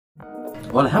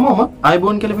ඔයාලා හැමෝම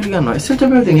iPhone කියලා පිළිගන්නවා.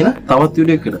 SLCHABIYA තියෙන තවත්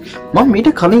වීඩියෝ එකකට. මම මීට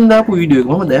කලින් දාපු වීඩියෝ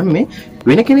එක මම දැම්මේ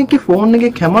වෙන කෙනෙක්ගේ ෆෝන්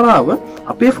එකේ කැමරාව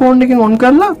අපේ ෆෝන් එකෙන් ඔන්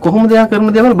කරලා කොහොමද එයා කරන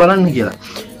දේවල් බලන්න කියලා.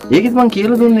 ඒකෙත් මම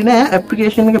කියලා දුන්නේ නෑ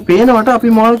ඇප්ලිකේෂන් එක පේනවට අපි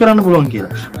මොනවද කරන්න පුළුවන්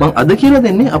කියලා. මම අද කියලා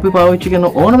දෙන්නේ අපි පාවිච්චි කරන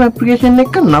ඕනම ඇප්ලිකේෂන්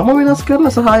එකක නම වෙනස්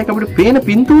කරලා සහ ඒක අපිට පේන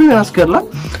පින්තූරය වෙනස් කරලා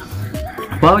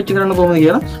පාවිච්චි කරන්න කොහොමද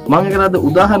කියලා මම ඒකට අද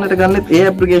උදාහරණයක් ගන්නෙත් ඒ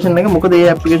ඇප්ලිකේෂන් එක. මොකද ඒ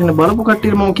ඇප්ලිකේෂන් එක බලපු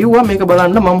කට්ටියට මම කිව්වා මේක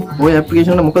බලන්න මම ওই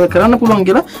ඇප්ලිකේෂන් එක මොකද කරන්න පුළුවන්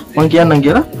කියලා මම කියන්නම්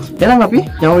කියලා. එහෙනම් අපි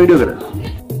යමු වීඩියෝ එකට.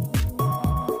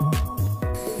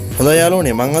 හොඳයි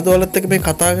යාළුවනේ මම අද ඔයාලත් එක්ක මේ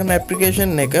කතා කරන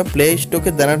ඇප්ලිකේෂන් එක Play Store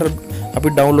එකේ දැනට අපි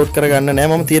ඩවුන්ලෝඩ් කරගන්න නෑ.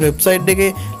 මම තියෙන වෙබ්සයිට්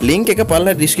එකේ link එක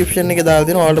පල්ලා description එකේ දාලා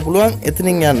දෙනවා. ඔයාලට පුළුවන්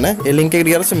එතනින් යන්න. ඒ link එකට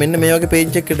ගියාම මෙන්න මේ වගේ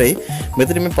page එකකටයි.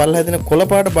 මෙතන මේ පල්ලා තියෙන කොළ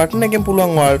පාට button එකෙන්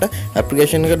පුළුවන් ඔයාලට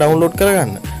application එක download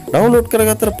කරගන්න. download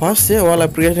කරගත්තට පස්සේ ඔයාලා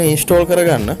application install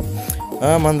කරගන්න.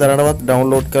 මම දැනටවත්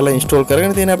download කරලා install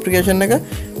කරගෙන තියෙන application එක.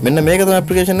 මෙන්න මේක තමයි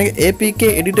application එක. APK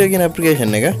editor කියන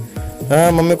application එක.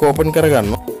 මම මේක open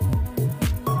කරගන්නවා.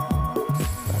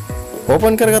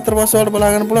 ओपन කරගත්තට පස්සේ ඔයාලට බලා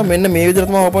ගන්න පුළුවන් මෙන්න මේ විදිහට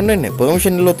තමයි ඕපන් වෙන්නේ.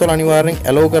 permission ඉල්ලුවොත් ඔයාලා අනිවාර්යෙන්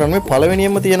allow කරන්න මේ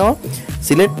පළවෙනියෙන්ම තියෙනවා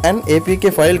select an apk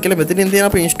file කියලා. මෙතනින් තියෙන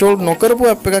අපි install නොකරපු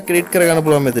app එකක් edit කරගන්න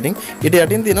පුළුවන් මෙතනින්. ඊට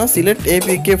යටින් තියෙනවා select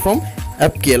apk from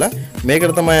app කියලා.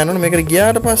 මේකට තමයි යන්න ඕනේ. මේකට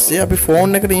ගියාට පස්සේ අපි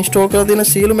phone එකට install කරලා තියෙන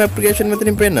සියලුම application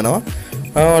මෙතනින් පෙන්නනවා.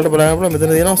 ඔයාලට බලා ගන්න පුළුවන්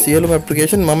මෙතන තියෙනවා සියලුම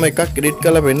application. මම එකක් edit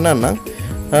කරලා පෙන්නන්නම්.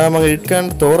 මම edit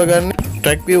කරන්න තෝරගන්නේ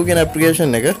track view කියන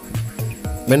application එක.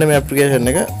 මෙන්න මේ application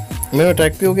එක मैं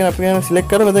ट्रैक व्यू के अपने सिलेक्ट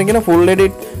कर मतलब कि ना full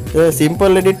edit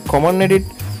simple edit common edit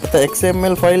अथवा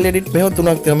XML फाइल एडिट में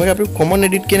तुना मैं आप कॉमन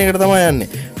एडिट के करता मैं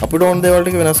अपने ऑन देवाल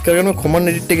के विनाश कर कॉमन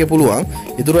एडिट के पुलवा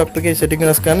इधर आपके सेटिंग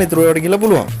विनाश करने इधर वाला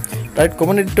पुलवा राइट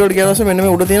कॉमन एडिट गया मैंने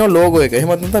में उड़ती है लोगो है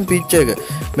मतलब पीछे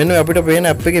मैंने अपने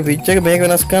पेन ऐप के पीछे मैं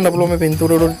विनाश कर अपने में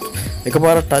पिंतूर एक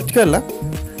बार टच कर ला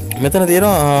මෙතන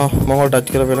තියෙනවා මම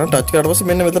ටච් කරලා බලන්න ටච් කරාට පස්සේ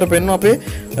මෙන්න මෙතන පෙන්නනවා අපේ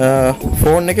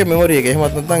ෆෝන් එකේ මෙමරි එක.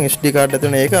 එහෙමත් නැත්නම් SD කාඩ්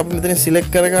ඇතුළේ ඒක අපි මෙතන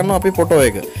සිලෙක්ට් කරගන්නවා අපේ ෆොටෝ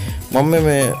එක. මම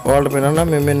මේ ඔයාලට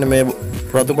පෙන්නන්නම් මෙන්න මේ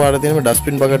රතු පාට තියෙන මේ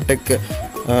ඩස්ට්බින් බකට් එක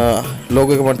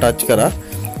ලෝගෝ එක මම ටච් කරා.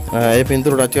 ඒ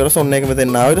පින්තූර ටච් කරලා ඔන්න ඒක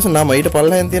මෙතන ආවා. ඊට පස්සේ නම ඊට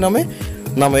පල්ලෙන් තියෙනවා මේ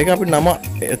නම ඒක අපි නම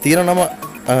තියෙන නම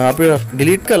අපි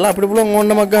ඩිලීට් කරලා අපිට පුළුවන්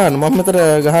ඕන නමක් ගන්න. මම මෙතන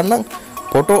ගහන්නම්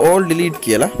ෆොටෝ ඕල් ඩිලීට්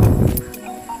කියලා.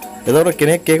 එතකොට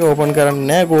කෙනෙක් ඒක ඕපන් කරන්නේ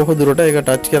නැහැ කොහොම දුරට ඒක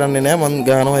ටච් කරන්නේ නැහැ. මම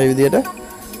ගන්නවා මේ විදිහට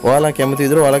ඔයාලා කැමති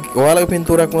විදිහට ඔයාලගේ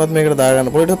පින්තූරයක් වුණත් මේකට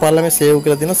දාගන්න පුළුවන්. ඊට පස්සේ මේ සේව්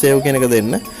කියලා තියෙනවා සේව් කියන එක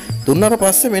දෙන්න. දුන්නාට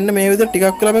පස්සේ මෙන්න මේ විදිහට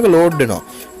ටිකක් වෙලා මේක ලෝඩ් වෙනවා.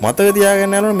 මතක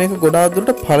තියාගන්න යනවා මේක ගොඩාක්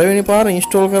දුරට පළවෙනි පාර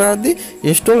ඉන්ස්ටෝල් කරද්දී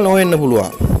ඉන්ස්ටෝල් නොවෙන්න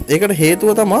පුළුවන්. ඒකට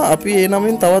හේතුව තමයි අපි ඒ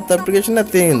නමින් තවත් ඇප්ලිකේෂන් එකක්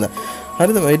තියෙන හින්දා.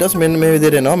 හරිද? ඊට පස්සේ මෙන්න මේ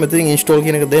විදිහට එනවා. මෙතනින් ඉන්ස්ටෝල්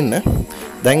කියන එක දෙන්න.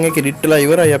 දැන් ඒක එඩිට් වෙලා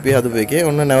ඉවරයි අපි හදපු එකේ.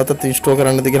 ඔන්න නැවතත් ඉන්ස්ටෝල්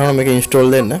කරන්නද කියනවා මේක ඉන්ස්ටෝල්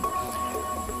දෙන්න.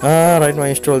 राइट मैं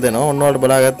इंस्टॉल देना ඔන්න ඔයාලට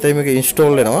බලාගත්තා මේක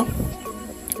ඉන්ස්ටෝල් වෙනවා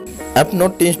app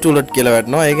not installed කියලා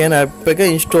වැටෙනවා. ඒ කියන්නේ app එක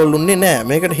ඉන්ස්ටෝල් වුන්නේ නැහැ.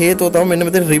 මේකට හේතුව තමයි මෙන්න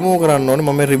මෙතන remove කරන්න ඕනේ.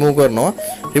 මම remove කරනවා.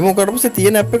 remove කරලා පස්සේ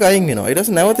තියෙන app එක අයින් වෙනවා. ඊට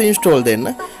පස්සේ නැවත ඉන්ස්ටෝල් දෙන්න.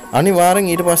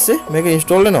 අනිවාර්යෙන් ඊට පස්සේ මේක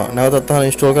ඉන්ස්ටෝල් වෙනවා. නැවතත් අහන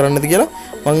ඉන්ස්ටෝල් කරන්නද කියලා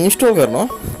මම ඉන්ස්ටෝල් කරනවා.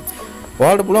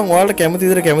 ඔයාලට පුළුවන් ඔයාලට කැමති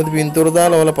විදිහට කැමති පින්තූර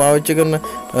දාලා ඔයාලා පාවිච්චි කරන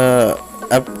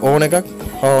app ඕන එකක්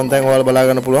දැන් ඔයාලා බලා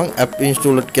ගන්න පුළුවන් app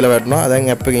installed කියලා වැටෙනවා. දැන්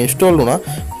app එක install වුණා.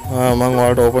 මම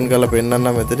ඔයාලට ඕපන් කරලා පෙන්නන්නම්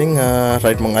මෙතනින්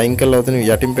රයිට් මම අයින් කරලා උතන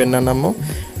යටින් පෙන්නන්නම්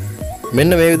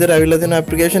මෙන්න මේ විදිහට ඇවිල්ලා තියෙන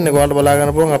ඇප්ලිකේෂන් එක ඔයාලට බලා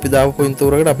ගන්න පුළුවන්. අපි දාපු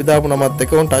පින්තූරයකට අපි දාපු නමත්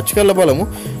එක්ක ඕන ටච් කරලා බලමු.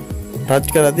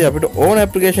 ටච් කරද්දී අපිට ඕන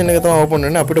ඇප්ලිකේෂන් එක තමයි ඕපන්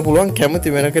වෙන්නේ. අපිට පුළුවන්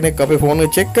කැමති වෙන කෙනෙක් අපේ ෆෝන්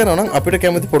එක චෙක් කරනවා නම් අපිට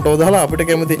කැමති ෆොටෝ දාලා අපිට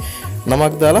කැමති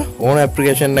නමක් දාලා ඕන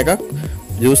ඇප්ලිකේෂන් එකක්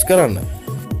යූස් කරන්න.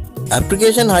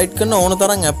 ඇප්ලිකේෂන් හයිඩ් කරන ඕන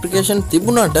තරම් ඇප්ලිකේෂන්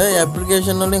තිබුණාට ඒ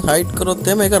ඇප්ලිකේෂන් වලින් හයිඩ් කරොත්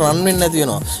එහෙම ඒක රන් වෙන්නේ නැති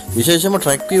වෙනවා. විශේෂයෙන්ම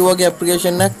track view වගේ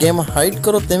ඇප්ලිකේෂන් එකක් එහෙම හයිඩ්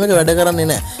කරොත් එහෙම ඒක වැඩ කරන්නේ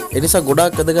නැහැ. ඒ නිසා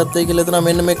ගොඩාක් වැදගත් වෙයි කියලා හිතනවා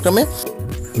මෙන්න මේ ක්‍රමය.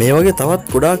 මේ වගේ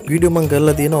තවත් ගොඩාක් වීඩියෝ මම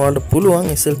කරලා තියෙනවා. ඔයාලට පුළුවන්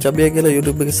SLCHABIYA කියලා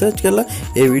YouTube එකේ සර්ච් කරලා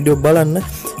ඒ වීඩියෝ බලන්න.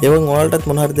 එවන් ඔයාලටත්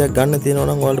මොන හරි දෙයක් ගන්න තියෙනවා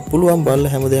නම් ඔයාලට පුළුවන්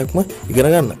බලලා හැම දෙයක්ම ඉගෙන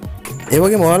ගන්න. ඒ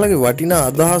වගේම ඔයාලගේ වටිනා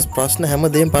අදහස් ප්‍රශ්න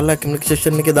හැමදේම පල්ලා කමෙන්ට්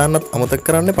සෙක්ෂන් එකේ දාන්නත් අමතක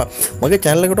කරන්න එපා. මගේ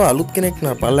channel එකට අලුත් කෙනෙක්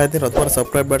නම් පල්ලා ඇතින් රතුවර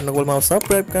subscribe button එක ඔයාලා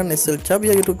subscribe කරන්න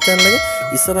SLCHABIYA YouTube channel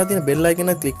එක ඉස්සරහා තියෙන bell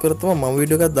icon එක click කරලා තමයි මම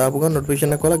වීඩියෝ එකක් දාපු ගමන්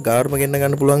notification එක ඔයාලා ගාඩම ගෙන්න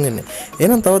ගන්න පුළුවන් වෙන්නේ.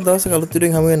 එහෙනම් තවත් දවසක අලුත්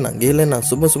වීඩියෝ එකකින් හමු වෙන්නම්. ගිහිල්ලා එන්න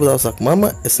සුබ දවසක්. මම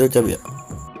SLCHABIYA.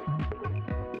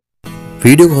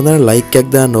 वीडियो को හොඳට ලයික් එකක්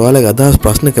දාන්න ඔයාලගේ අදහස්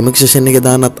ප්‍රශ්න කමෙන්ට් සෙක්ෂන් එකේ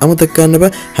දාන්නත් අමතක කරන්න එපා.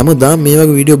 හැමදාම මේ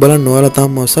වගේ වීඩියෝ බලන්න ඔයාලා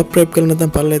තාම සබ්ස්ක්‍රයිබ් කරලා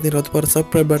නැත්නම් පල්ලේ තියෙන රතු පාට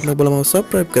සබ්ස්ක්‍රයිබ් බටන් එක බලමු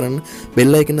සබ්ස්ක්‍රයිබ් කරන්න.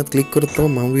 බෙල් අයිකන් එකත් ක්ලික් කරොත් තමයි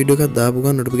මම වීඩියෝ එකක් දාපු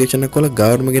ගමන් නොටිෆිකේෂන් එක ඔයාලා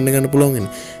ගාවටම ගෙන්න ගන්න පුළුවන්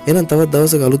වෙන්නේ. එහෙනම් තවත්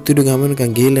දවසක අලුත් වීඩියෝ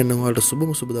ගාමනකන් ගිහිල්ලා එන්න ඔයාලට සුබ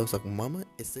දවසක්. මම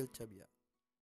SLCHABIYA.